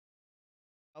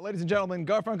Ladies and gentlemen,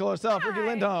 Garfunkel herself, Riki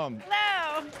Lindhome.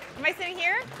 Hello. Am I sitting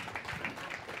here?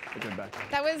 Back.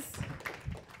 That was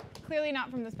clearly not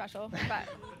from the special, but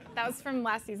that was from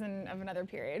last season of another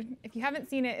period. If you haven't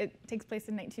seen it, it takes place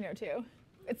in 1902.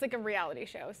 It's like a reality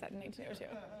show set in 1902.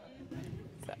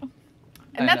 So,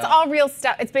 and that's all real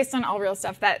stuff. It's based on all real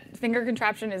stuff. That finger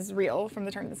contraption is real from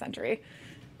the turn of the century.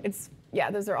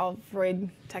 Those are all Freud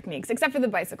techniques, except for the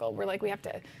bicycle. We're like, we have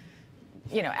to,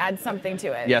 add something to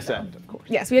it. Yes, and of course.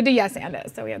 Yes, we had to yes and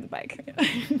it, so we had the bike.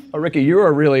 Riki, you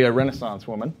are really a Renaissance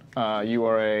woman. You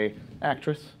are an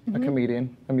actress, a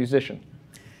comedian, a musician.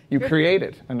 You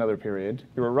created another period.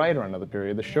 You're a writer on another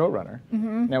period, the showrunner.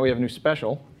 Now we have a new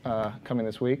special coming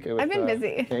this week. I've been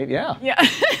busy. Kate. Yeah.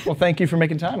 Well, thank you for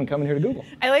making time and coming here to Google.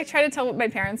 I try to tell my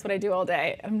parents what I do all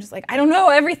day. I'm just like, I don't know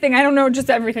everything. I don't know just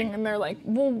everything. And they're like,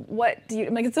 well, what do you?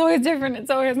 I'm like, it's always different. It's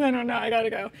always, I don't know. I gotta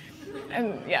go.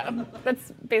 And yeah,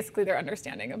 that's basically their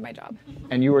understanding of my job.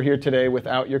 And you were here today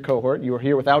without your cohort. You were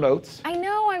here without Oates. I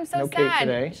know. I'm so sad. Kate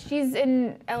today. She's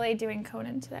in LA doing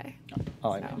Conan today.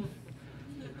 Oh, I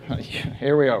know.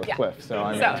 Here we are with Cliff, so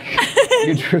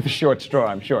you drew the short straw,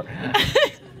 I'm sure.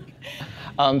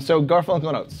 So Garfunkel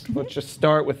and Oates. Let's just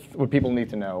start with what people need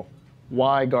to know.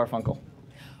 Why Garfunkel?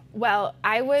 Well,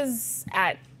 I was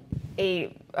at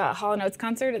a Hall & Oates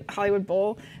concert at the Hollywood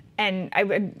Bowl, and I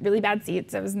had really bad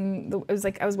seats. I was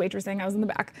waitressing. I was in the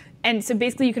back, and so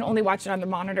basically you can only watch it on the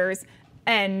monitors,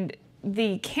 and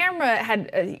the camera had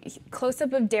a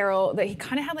close-up of Daryl that he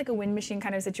kind of had like a wind machine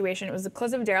kind of situation. It was a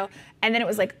close-up of Daryl, and then it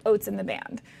was like Oates in the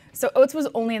band. So Oates was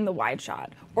only in the wide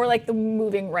shot, or like the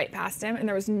moving right past him, and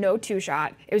there was no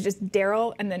two-shot. It was just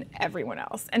Daryl and then everyone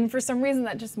else. And for some reason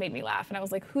that just made me laugh, and I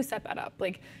was like, who set that up?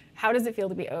 Like, how does it feel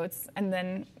to be Oates? And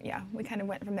then, yeah, we kind of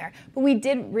went from there. But we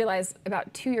did realize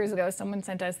about 2 years ago, someone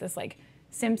sent us this like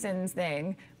Simpsons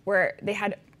thing where they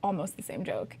had almost the same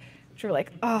joke. We were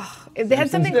like, oh, they had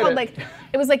something called like,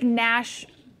 it was like Nash,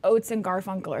 Oates, and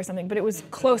Garfunkel or something, but it was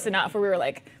close enough where we were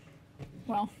like,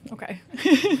 well, okay.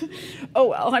 Oh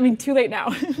well, I mean, too late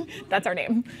now. That's our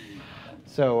name.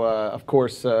 So, of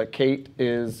course, Kate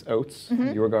is Oates,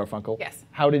 you were Garfunkel. Yes.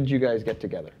 How did you guys get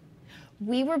together?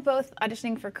 We were both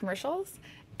auditioning for commercials,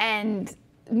 and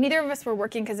neither of us were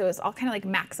working because it was all kind of like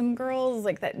Maxim girls,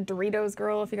 like that Doritos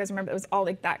girl, if you guys remember, it was all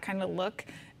like that kind of look.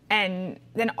 And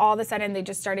then all of a sudden, they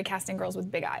just started casting girls with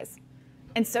big eyes.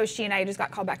 And so she and I just got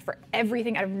called back for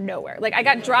everything out of nowhere. Like I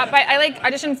got dropped by, I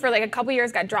auditioned for like a couple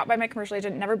years, got dropped by my commercial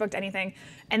agent, never booked anything.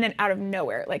 And then out of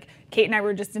nowhere, like Kate and I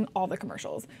were just in all the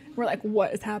commercials. We're like,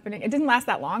 what is happening? It didn't last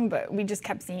that long, but we just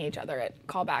kept seeing each other at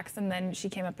callbacks. And then she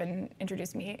came up and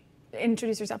introduced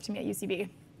herself to me at UCB.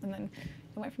 And then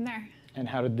it went from there. And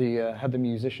how did the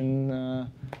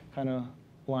musician kind of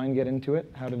line get into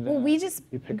it? How did we just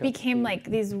became like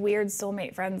these weird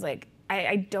soulmate friends. Like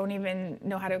I don't even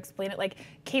know how to explain it. Like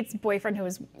Kate's boyfriend, who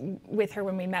was with her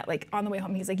when we met, like on the way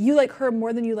home, he's like, you like her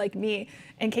more than you like me.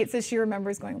 And Kate says she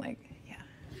remembers going like,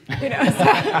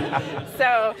 yeah.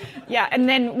 So yeah. And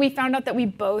then we found out that we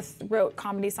both wrote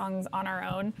comedy songs on our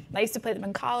own. I used to play them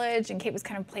in college, and Kate was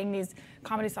kind of playing these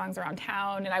comedy songs around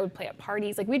town, and I would play at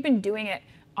parties. Like we'd been doing it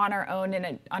on our own in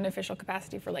an unofficial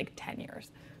capacity for like 10 years.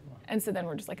 And so then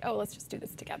we're just like, oh, let's just do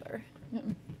this together.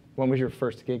 When was your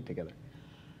first gig together?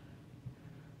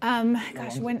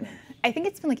 Gosh, I think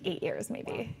it's been like 8 years,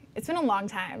 maybe. Wow. It's been a long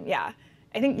time, yeah.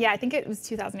 I think it was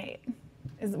 2008.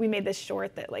 We made this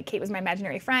short that like Kate was my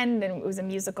imaginary friend, and it was a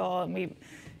musical, and we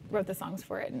wrote the songs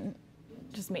for it and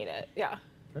just made it, yeah.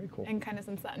 Very cool. And kind of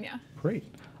since then, yeah. Great.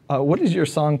 What is your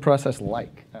song process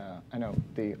like? I know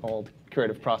the old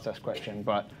creative process question,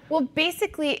 but... Well,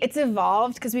 basically, it's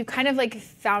evolved because we've kind of like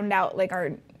found out like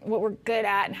what we're good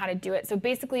at and how to do it. So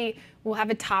basically, we'll have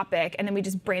a topic, and then we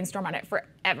just brainstorm on it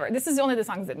forever. This is only the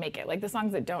songs that make it. Like the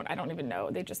songs that don't, I don't even know.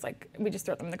 They just like, we just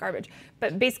throw them in the garbage.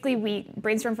 But basically, we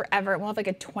brainstorm forever, and we'll have like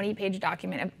a 20-page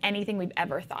document of anything we've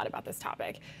ever thought about this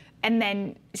topic. And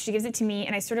then she gives it to me,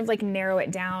 and I sort of like narrow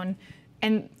it down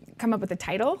and come up with a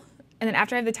title. And then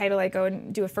after I have the title, I go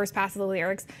and do a first pass of the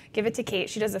lyrics, give it to Kate.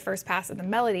 She does the first pass of the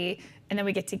melody, and then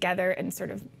we get together and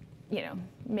sort of,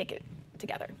 make it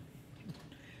together.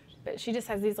 But she just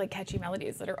has these like catchy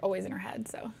melodies that are always in her head,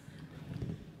 so.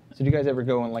 So do you guys ever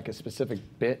go on like a specific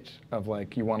bit of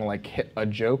like you want to like hit a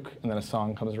joke and then a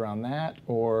song comes around that,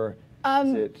 or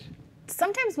is it?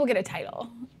 Sometimes we'll get a title.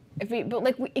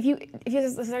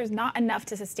 If there's not enough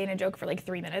to sustain a joke for like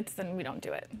 3 minutes, then we don't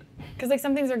do it. Because like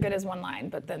some things are good as one line,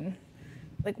 but then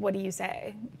like what do you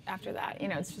say after that?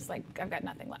 It's just like I've got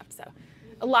nothing left. So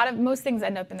most things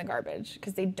end up in the garbage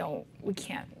because we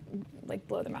can't like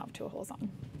blow them out to a whole song.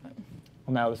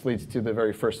 Well, now this leads to the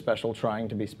very first special, Trying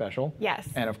to Be Special. Yes.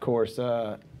 And of course,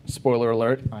 Spoiler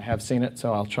alert, I have seen it,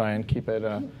 so I'll try and keep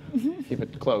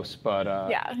it close. But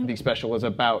the special is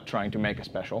about trying to make a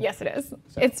special. Yes, it is.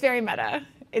 So. It's very meta.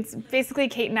 It's basically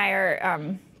Kate and I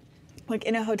are like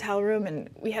in a hotel room, and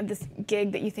we have this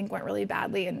gig that you think went really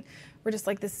badly, and we're just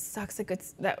like, this sucks.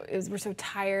 We're so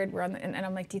tired. We're on and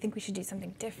I'm like, do you think we should do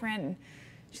something different? And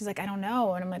she's like, I don't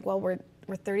know. And I'm like, well, we're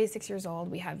 36 years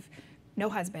old. We have no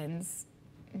husbands,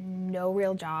 no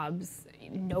real jobs,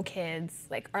 no kids.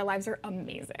 Like, our lives are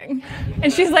amazing.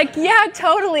 And she's like, yeah,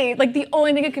 totally. Like, the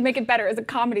only thing that could make it better is a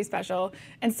comedy special.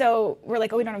 And so we're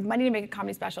like, oh, we don't have money to make a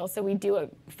comedy special, so we do a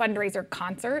fundraiser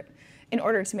concert in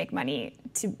order to make money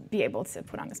to be able to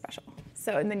put on the special.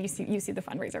 So, and then you see the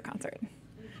fundraiser concert.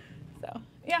 So,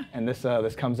 yeah. And this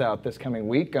comes out this coming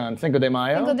week on Cinco de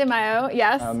Mayo. Cinco de Mayo,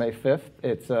 yes. May 5th.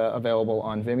 It's available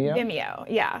on Vimeo. Vimeo,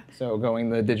 yeah. So going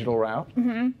the digital route.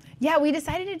 Mm-hmm. Yeah, we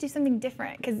decided to do something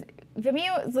different because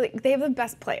Vimeo is like, they have the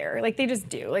best player. Like, they just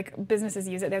do. Like, businesses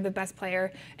use it. They have the best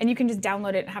player, and you can just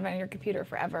download it and have it on your computer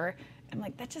forever. And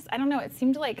like, that just, I don't know. It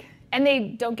seemed like, and they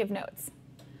don't give notes.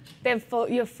 You have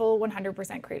full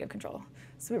 100% creative control.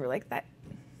 So we were like, that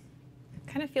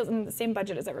kind of feels in the same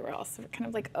budget as everywhere else. So we're kind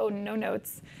of like, oh, no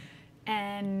notes.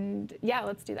 And yeah,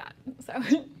 let's do that. So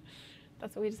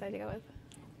that's what we decided to go with.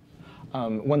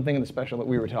 One thing in the special that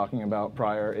we were talking about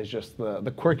prior is just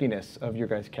the quirkiness of your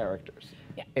guys' characters.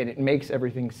 Yeah. And it makes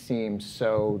everything seem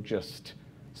so just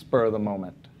spur of the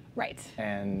moment. Right.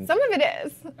 And some of it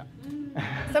is.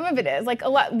 Some of it is. Like, a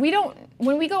lot,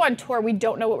 when we go on tour, we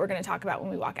don't know what we're going to talk about when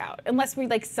we walk out. Unless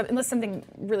unless something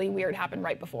really weird happened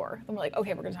right before. Then we're like,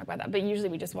 okay, we're going to talk about that. But usually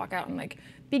we just walk out and like,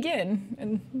 begin.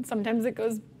 And sometimes it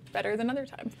goes better than other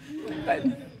times. But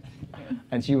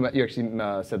and so you actually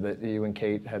said that you and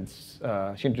Kate had,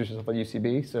 she introduced herself at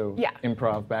UCB, so yeah.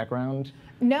 Improv background?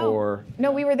 No,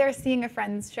 we were there seeing a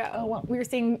friend's show. Oh, wow. We were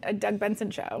seeing a Doug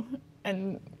Benson show,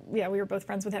 and yeah, we were both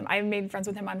friends with him. I made friends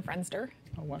with him on Friendster.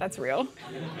 Oh, wow. That's real.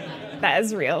 That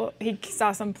is real. He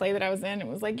saw some play that I was in and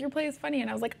was like, your play is funny, and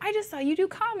I was like, I just saw you do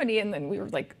comedy, and then we were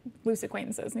like loose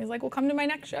acquaintances, and he was like, well, come to my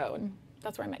next show, and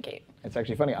that's where I met Kate. It's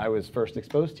actually funny. I was first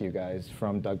exposed to you guys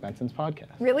from Doug Benson's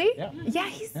podcast. Really? Yeah. Yeah,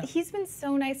 he's been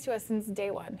so nice to us since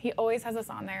day one. He always has us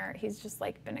on there. He's just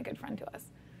like been a good friend to us.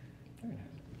 Very nice.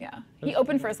 Yeah. He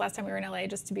opened for us last time we were in LA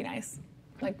just to be nice.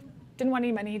 Like, didn't want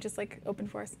any money. He just like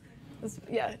opened for us.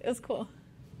 It was cool.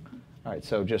 All right.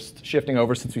 So just shifting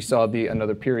over, since we saw the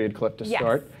Another Period clip to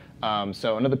start.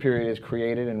 So Another Period is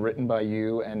created and written by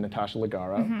you and Natasha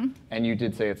Leggero, and you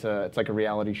did say it's like a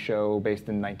reality show based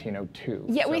in 1902.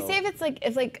 Yeah, we say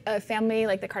it's like a family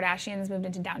like the Kardashians moved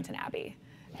into Downton Abbey.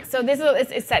 So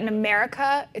it's set in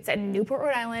America. It's set in Newport,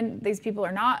 Rhode Island. These people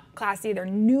are not classy. They're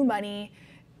new money,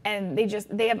 and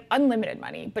they have unlimited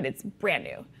money, but it's brand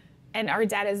new. And our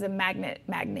dad is a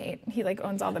magnate. He like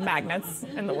owns all the magnets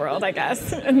in the world, I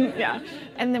guess. And yeah,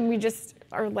 and then we just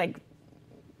are like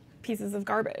pieces of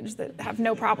garbage that have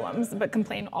no problems but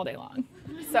complain all day long.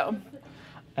 So.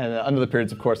 And Under the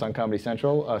Periods, of course, on Comedy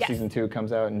Central. Yes. Season 2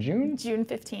 comes out in June. June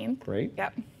 15th. Great.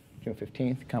 Yep. June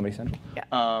 15th, Comedy Central.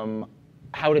 Yeah.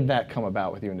 How did that come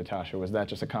about with you and Natasha? Was that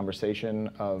just a conversation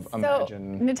of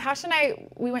imagine? So Natasha and I,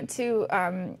 we went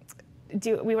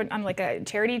on like a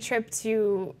charity trip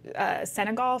to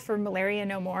Senegal for Malaria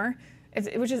No More,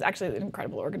 which is actually an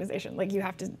incredible organization. Like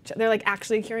they're like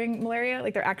actually curing malaria.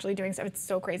 Like they're actually doing stuff. It's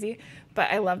so crazy.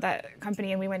 But I love that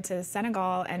company, and we went to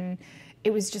Senegal, and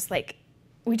it was just like,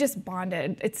 we just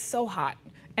bonded. It's so hot,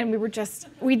 and we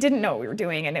didn't know what we were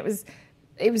doing, and it was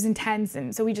intense,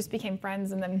 and so we just became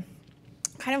friends. And then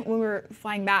kind of when we were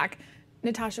flying back,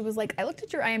 Natasha was like, I looked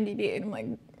at your IMDb, and I'm like,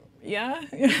 yeah?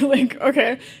 Like,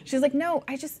 okay. She's like, no,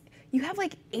 you have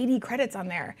like 80 credits on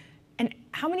there. And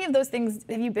how many of those things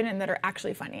have you been in that are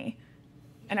actually funny?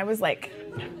 And I was like,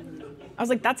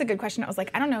 that's a good question. I was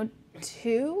like, I don't know,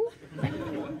 2?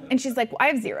 And she's like, well, I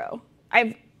have 0. I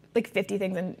have like 50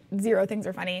 things and 0 things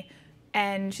are funny.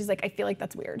 And she's like, I feel like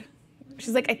that's weird.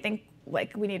 She's like, I think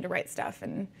like we need to write stuff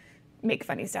and make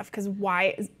funny stuff, because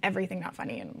why is everything not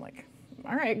funny? And I'm like,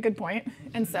 all right, good point.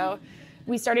 And so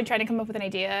we started trying to come up with an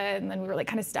idea, and then we were like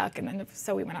kind of stuck, and then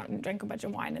so we went out and drank a bunch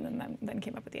of wine, and then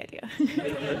came up with the idea.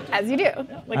 As you do.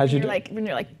 Like when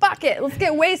you're like, fuck it, let's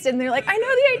get wasted, and they're like, I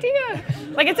know the idea.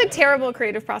 Like, it's a terrible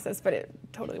creative process, but it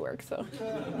totally works. So.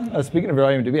 Speaking of your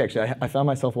IMDb, actually, I found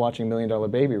myself watching $1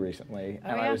 Million Baby recently,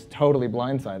 and I was totally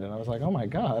blindsided. I was like, oh my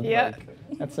god,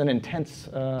 that's an intense.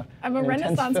 I'm a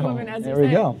Renaissance woman, as you say. There we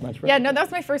go. That's right. Yeah, no, that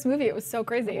was my first movie. It was so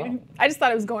crazy. Wow. I just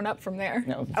thought it was going up from there.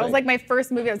 No, I was like, my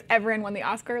first movie I was ever in won the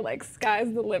Oscar. Like,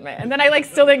 sky's the limit. And then I like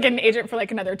still didn't get an agent for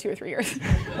like another 2 or 3 years.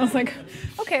 I was like,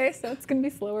 okay, so it's gonna be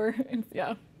slower. And,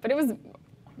 yeah, but it was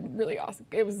really awesome.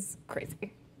 It was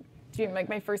crazy. dream. Like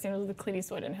my first scene was with Clint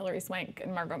Eastwood and Hilary Swank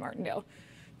and Margot Martindale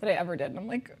that I ever did. And I'm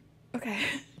like, okay,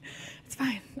 it's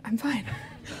fine. I'm fine.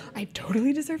 I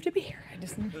totally deserve to be here. I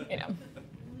just, you know.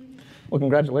 Well,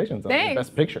 congratulations on the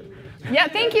Best Picture. Yeah,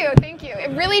 thank you.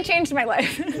 It really changed my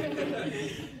life.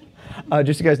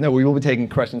 Just so you guys know, we will be taking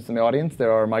questions from the audience.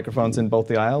 There are microphones in both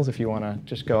the aisles. If you want to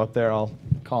just go up there, I'll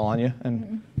call on you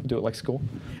and do it like school.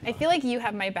 I feel like you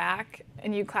have my back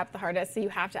and you clap the hardest, so you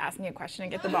have to ask me a question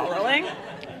and get the ball rolling.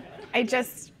 I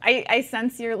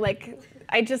sense your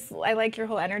I like your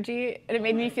whole energy, and it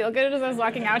made me feel good as I was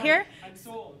walking out here. I'm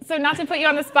sold. So not to put you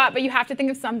on the spot, but you have to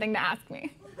think of something to ask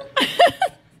me.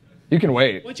 You can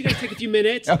wait. Why don't you guys take a few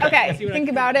minutes? Okay, think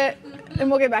about it, and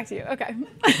we'll get back to you. Okay.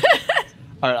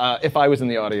 All right, if I was in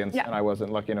the audience and I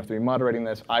wasn't lucky enough to be moderating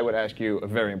this, I would ask you a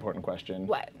very important question.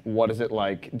 What? What is it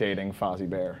like dating Fozzie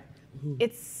Bear?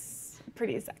 It's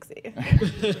pretty sexy.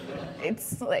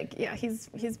 It's like, yeah, he's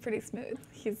pretty smooth.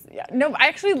 No,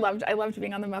 I loved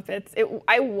being on the Muppets.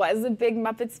 I was a big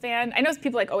Muppets fan. I know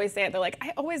people like always say it. They're like,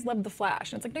 I always loved The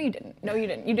Flash. And it's like, no, you didn't. No, you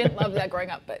didn't. You didn't love that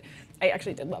growing up, but I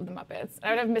actually did love the Muppets. I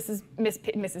would have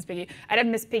Mrs. Piggy. I'd have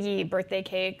Miss Piggy birthday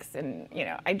cakes, and you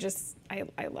know, I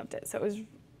loved it. So it was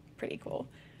pretty cool.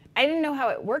 I didn't know how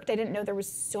it worked. I didn't know there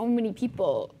was so many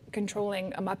people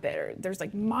controlling a Muppet, or there's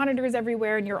like monitors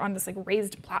everywhere, and you're on this like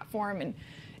raised platform, and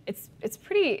it's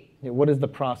pretty. Yeah, what is the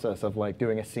process of like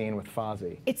doing a scene with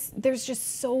Fozzie? There's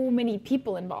just so many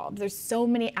people involved. There's so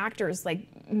many actors like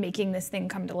making this thing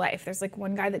come to life. There's like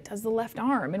one guy that does the left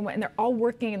arm, and they're all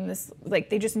working in this, like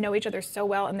they just know each other so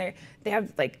well, and they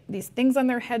have like these things on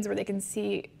their heads where they can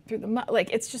see through like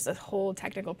it's just a whole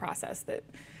technical process that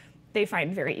they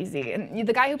find very easy. And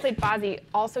the guy who played Fozzie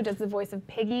also does the voice of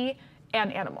Piggy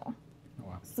and Animal. Oh,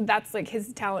 wow. So that's like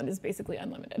his talent is basically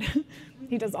unlimited.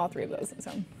 He does all three of those.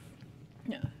 So,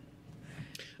 yeah.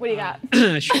 What do you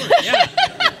got? Sure, yeah.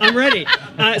 I'm ready.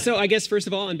 So I guess, first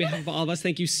of all, on behalf of all of us,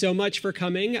 thank you so much for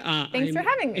coming. Thanks for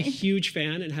having me. I'm a huge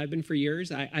fan and have been for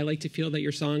years. I like to feel that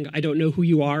your song, I Don't Know Who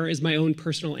You Are, is my own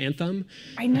personal anthem.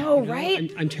 I know,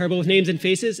 right? I'm terrible with names and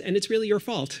faces, and it's really your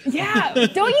fault. Yeah.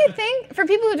 Don't you think, for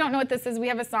people who don't know what this is, we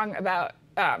have a song about,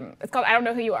 it's called I Don't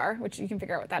Know Who You Are, which you can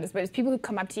figure out what that is, but it's people who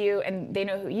come up to you and they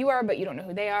know who you are, but you don't know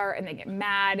who they are, and they get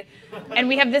mad. And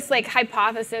we have this like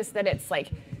hypothesis that it's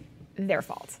like their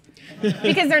fault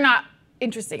because they're not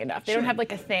interesting enough. They don't have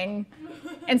like a thing,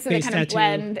 and so they kind of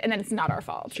blend, and then it's not our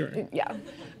fault. Sure.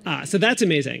 Yeah. So that's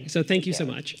amazing. So thank you so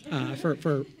much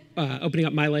for opening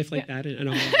up my life like that and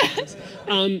all of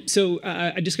this. So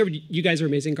I discovered you guys are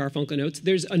amazing, Garfunkel and Oates.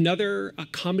 There's another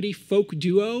comedy folk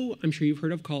duo I'm sure you've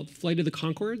heard of called Flight of the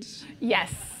Conchords.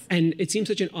 Yes. And it seems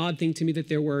such an odd thing to me that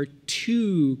there were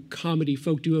two comedy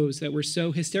folk duos that were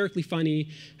so hysterically funny,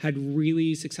 had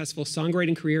really successful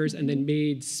songwriting careers, and then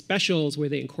made specials where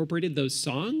they incorporated those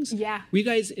songs. Yeah. Were you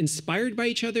guys inspired by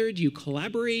each other? Do you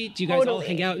collaborate? Do you guys all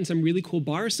hang out in some really cool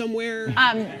bar somewhere?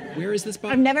 Where is this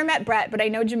bar? I've never met Brett, but I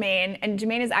know Jermaine, and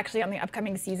Jermaine is actually on the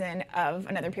upcoming season of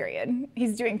Another Period.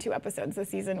 He's doing 2 episodes this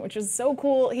season, which is so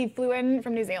cool. He flew in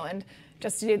from New Zealand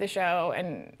just to do the show,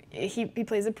 and he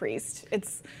plays a priest.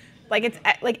 It's like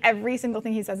every single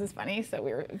thing he says is funny, so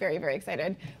we were very, very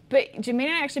excited. But Jermaine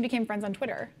and I actually became friends on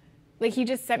Twitter. Like he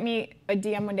just sent me a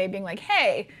DM one day being like,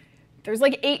 hey, there's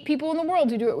like 8 people in the world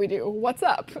who do what we do. What's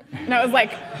up? And I was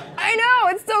like, I know,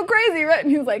 it's so crazy, right? And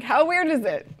he was like, how weird is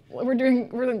it?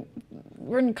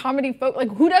 We're in comedy folk, like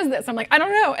who does this? I'm like, I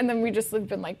don't know. And then we just have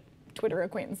been like Twitter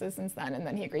acquaintances since then, and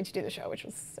then he agreed to do the show, which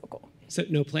was so cool. So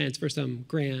no plans for some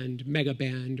grand mega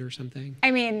band or something?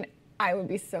 I mean, I would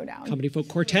be so down. Comedy folk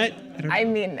quartet? I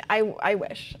mean, I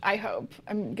wish, I hope.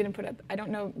 I'm gonna put up, I don't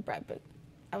know Brett, but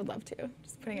I would love to.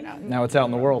 Just putting it out. Now it's out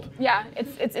in the world. Yeah,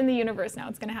 it's in the universe now.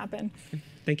 It's gonna happen.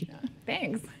 Thank you. Yeah,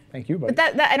 thanks. Thank you, buddy.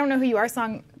 But that I Don't Know Who You Are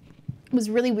song was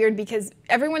really weird because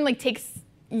everyone like takes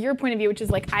your point of view, which is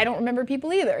like, I don't remember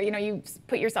people either. You know, you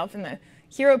put yourself in the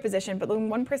hero position, but when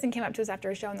one person came up to us after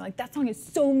a show and they're like, that song is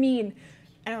so mean.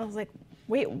 And I was like,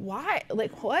 wait, why?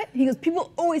 Like, what? He goes,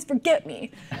 people always forget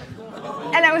me.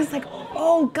 And I was like,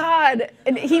 oh God.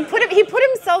 And he put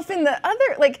himself in the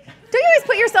other, like, don't you always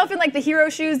put yourself in like the hero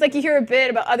shoes? Like you hear a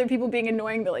bit about other people being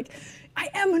annoying, but like, I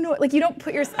am annoyed. Like you don't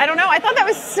put your, I don't know. I thought that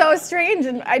was so strange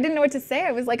and I didn't know what to say.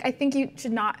 I was like, I think you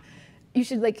should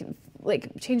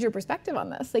like change your perspective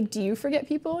on this. Like, do you forget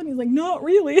people? And he's like, not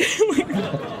really.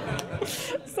 Like,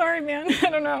 sorry, man, I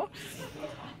don't know.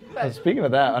 Speaking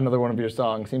of that, another one of your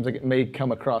songs seems like it may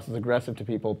come across as aggressive to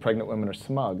people. Pregnant women are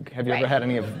smug. Have you ever had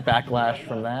any of backlash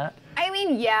from that? I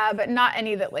mean, yeah, but not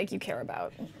any that like you care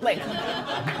about. Like,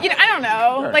 you know, I don't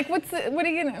know. Sure. Like, what are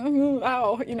you gonna?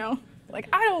 Oh, you know, like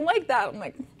I don't like that. I'm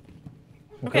like,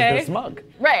 Because they're smug.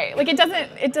 Right. Like it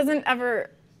doesn't ever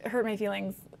hurt my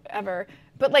feelings ever.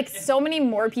 But like so many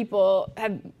more people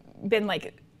have been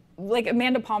like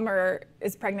Amanda Palmer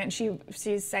is pregnant.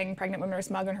 She's sang "Pregnant Women Are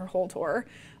Smug" on her whole tour.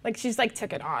 Like she's like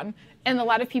took it on. And a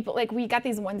lot of people, like we got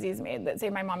these onesies made that say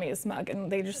 "My mommy is smug,"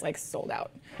 and they just like sold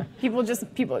out. People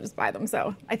just buy them.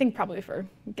 So I think probably for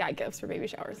gag gifts for baby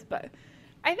showers. But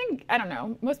I don't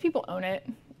know. Most people own it.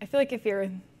 I feel like if you're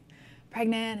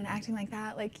pregnant and acting like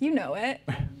that, like you know it,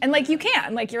 and like you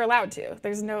can, like you're allowed to.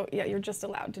 There's no, you're just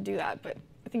allowed to do that. But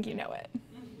I think you know it.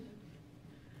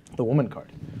 The woman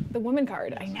card. The woman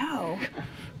card, I know.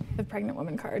 The pregnant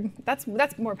woman card. That's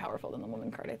more powerful than the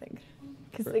woman card, I think.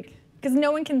 Because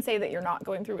no one can say that you're not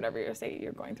going through whatever you say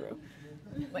you're going through.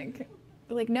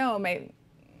 Like no, my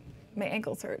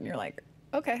ankles hurt, and you're like,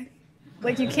 okay.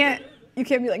 Like you can't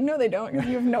be like, no, they don't, because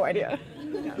you have no idea.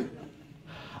 Yeah.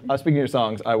 Speaking of your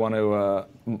songs,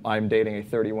 I'm dating a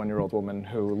 31-year-old woman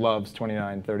who loves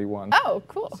 2931. Oh,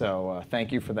 cool. So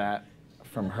thank you for that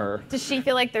from her. Does she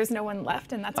feel like there's no one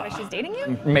left and that's why she's dating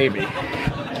you? Maybe.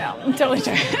 No, I'm totally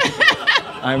sure.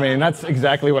 I mean, that's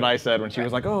exactly what I said when she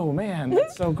was like, oh man,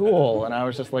 that's so cool. And I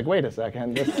was just like, wait a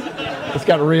second, this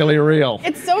got really real.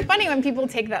 It's so funny when people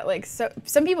take that, like, so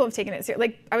some people have taken it seriously.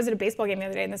 Like, I was at a baseball game the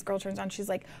other day and this girl turns on, she's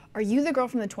like, are you the girl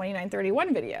from the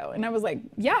 2931 video? And I was like,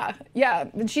 yeah.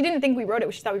 And she didn't think we wrote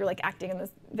it, she thought we were like acting in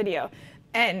this video.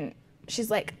 And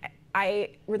she's like, I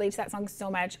relate to that song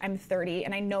so much. I'm 30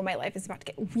 and I know my life is about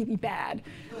to get really bad.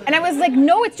 And I was like,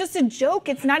 no, it's just a joke.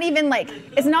 It's not even like,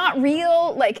 it's not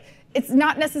real. Like, it's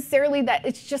not necessarily that,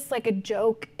 it's just like a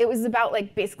joke. It was about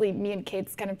like basically me and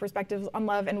Kate's kind of perspectives on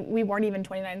love, and we weren't even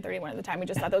 29 and 31 at the time. We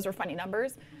just thought those were funny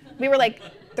numbers. We were like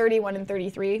 31 and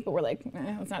 33, but we're like,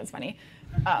 it's not as funny.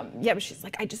 Yeah, but she's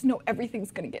like, I just know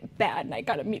everything's gonna get bad and I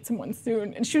gotta meet someone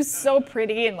soon. And she was so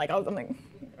pretty, and like, I'm like,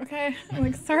 okay. I'm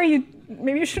like, sorry,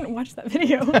 maybe you shouldn't watch that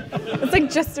video. It's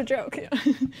like just a joke. Yeah.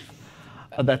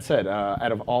 That said,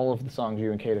 out of all of the songs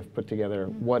you and Kate have put together,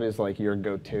 what is like your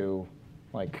go-to,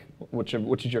 like, which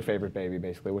is your favorite baby,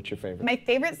 basically? What's your favorite? My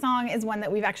favorite song is one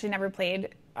that we've actually never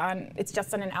played on, it's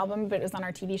just on an album, but it was on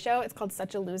our TV show. It's called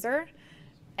Such a Loser.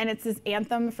 And it's this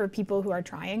anthem for people who are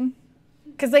trying.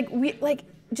 Because like,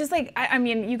 I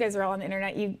mean, you guys are all on the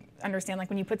internet, you understand, like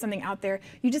when you put something out there,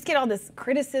 you just get all this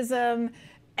criticism,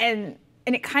 and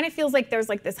it kind of feels like there's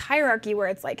like this hierarchy where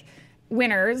it's like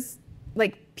winners,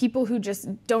 like people who just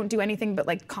don't do anything but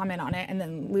like comment on it, and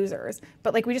then losers.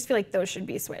 But like we just feel like those should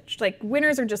be switched. Like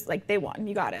winners are just like, they won,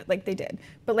 you got it, like they did.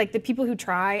 But like the people who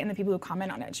try and the people who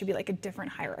comment on it should be like a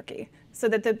different hierarchy, so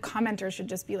that the commenters should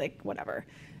just be like whatever.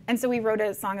 And so we wrote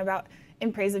a song about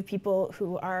in praise of people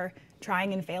who are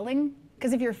trying and failing,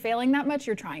 because if you're failing that much,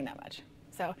 you're trying that much.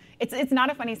 So it's not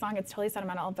a funny song, it's totally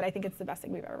sentimental, but I think it's the best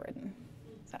thing we've ever written.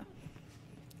 So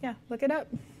yeah, look it up.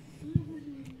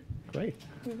 Great.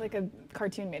 We have like a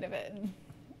cartoon made of it, and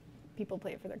people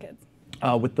play it for their kids.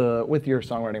 With your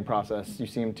songwriting process, you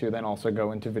seem to then also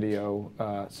go into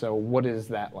video. So what is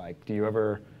that like? Do you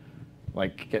ever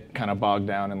like get kind of bogged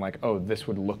down in like, oh, this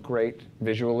would look great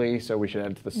visually, so we should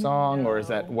add it to the song, or is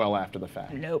that well after the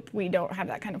fact? Nope, we don't have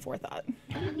that kind of forethought.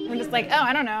 We're just like, oh,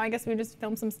 I don't know, I guess we just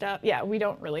film some stuff. Yeah, we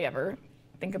don't really ever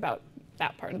think about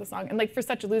that part of the song. And like for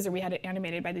Such a Loser, we had it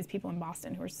animated by these people in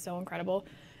Boston who are so incredible.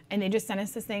 And they just sent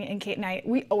us this thing, and Kate and I,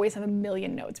 we always have a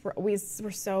million notes. We're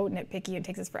so nitpicky, it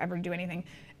takes us forever to do anything.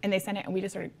 And they sent it, and we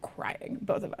just started crying,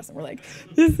 both of us. And we're like,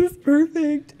 this is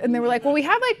perfect. And they were like, well, we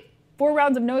have like 4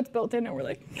 rounds of notes built in, and we're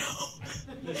like, no,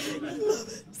 I love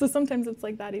it. So sometimes it's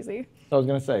like that easy. I was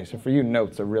gonna say, so for you,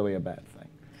 notes are really a bad thing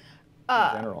in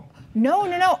general. No,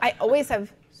 I always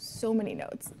have so many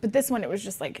notes. But this one, it was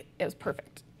just like, it was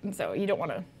perfect. And so you don't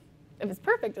wanna, if it's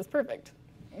perfect, it's perfect,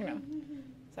 you know,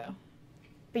 so.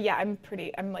 But yeah, I'm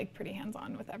like pretty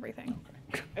hands-on with everything.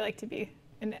 Okay. I like to be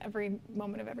in every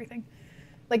moment of everything.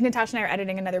 Like Natasha and I are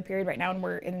editing another period right now, and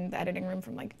we're in the editing room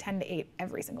from like 10 to 8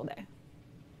 every single day.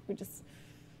 We just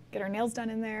get our nails done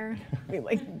in there. We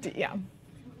like, yeah,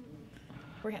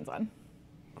 we're hands-on.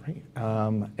 Great.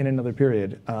 In another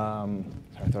period, sorry,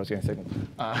 I thought I was getting a signal.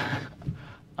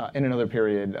 In another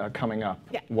period coming up,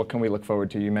 yeah. What can we look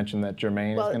forward to? You mentioned that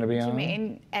Jermaine is going to be on.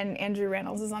 Jermaine and Andrew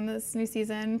Rannells is on this new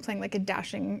season, playing like a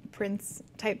dashing prince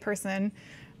type person.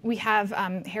 We have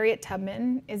Harriet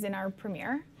Tubman is in our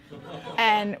premiere,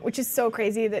 and which is so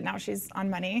crazy that now she's on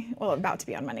Money, well, about to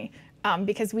be on Money,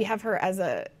 because we have her as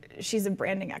she's a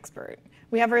branding expert.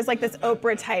 We have her as like this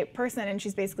Oprah type person, and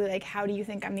she's basically like, how do you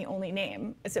think I'm the only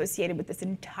name associated with this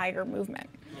entire movement?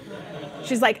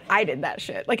 She's like, I did that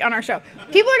shit, like on our show.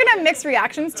 People are gonna have mixed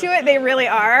reactions to it, they really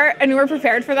are, and we're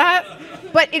prepared for that.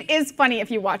 But it is funny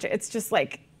if you watch it. It's just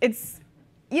like,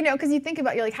 you know, because you think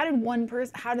about, you're like, how did one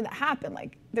person, how did that happen?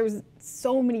 Like, there was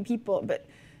so many people, but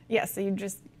yeah, so you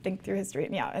just think through history,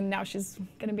 and yeah, and now she's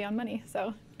gonna be on Money,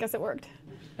 so guess it worked.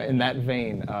 In that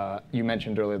vein, you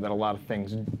mentioned earlier that a lot of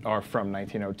things are from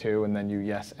 1902, and then you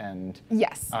yes and.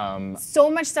 Yes.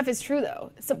 So much stuff is true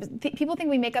though. So people think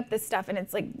we make up this stuff, and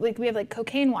it's like we have like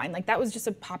cocaine wine. Like that was just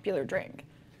a popular drink.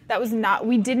 That was not.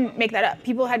 We didn't make that up.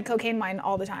 People had cocaine wine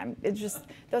all the time. It's just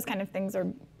those kind of things are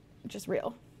just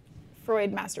real.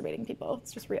 Freud masturbating people.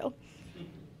 It's just real.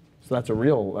 So that's a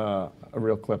real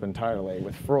clip entirely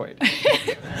with Freud.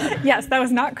 Yes, that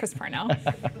was not Chris Parnell.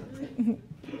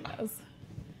 That was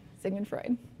Sigmund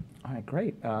Freud. All right,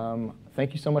 great.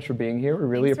 Thank you so much for being here. We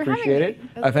really Thanks for appreciate having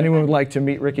it. me. If anyone would like to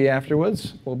meet Riki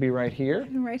afterwards, we'll be right here.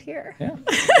 I'm right here. Yeah.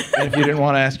 And if you didn't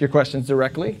want to ask your questions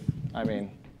directly, I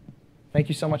mean, thank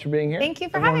you so much for being here. Thank you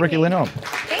for Everyone, having Riki me. Lindhome.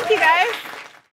 Thank you, guys.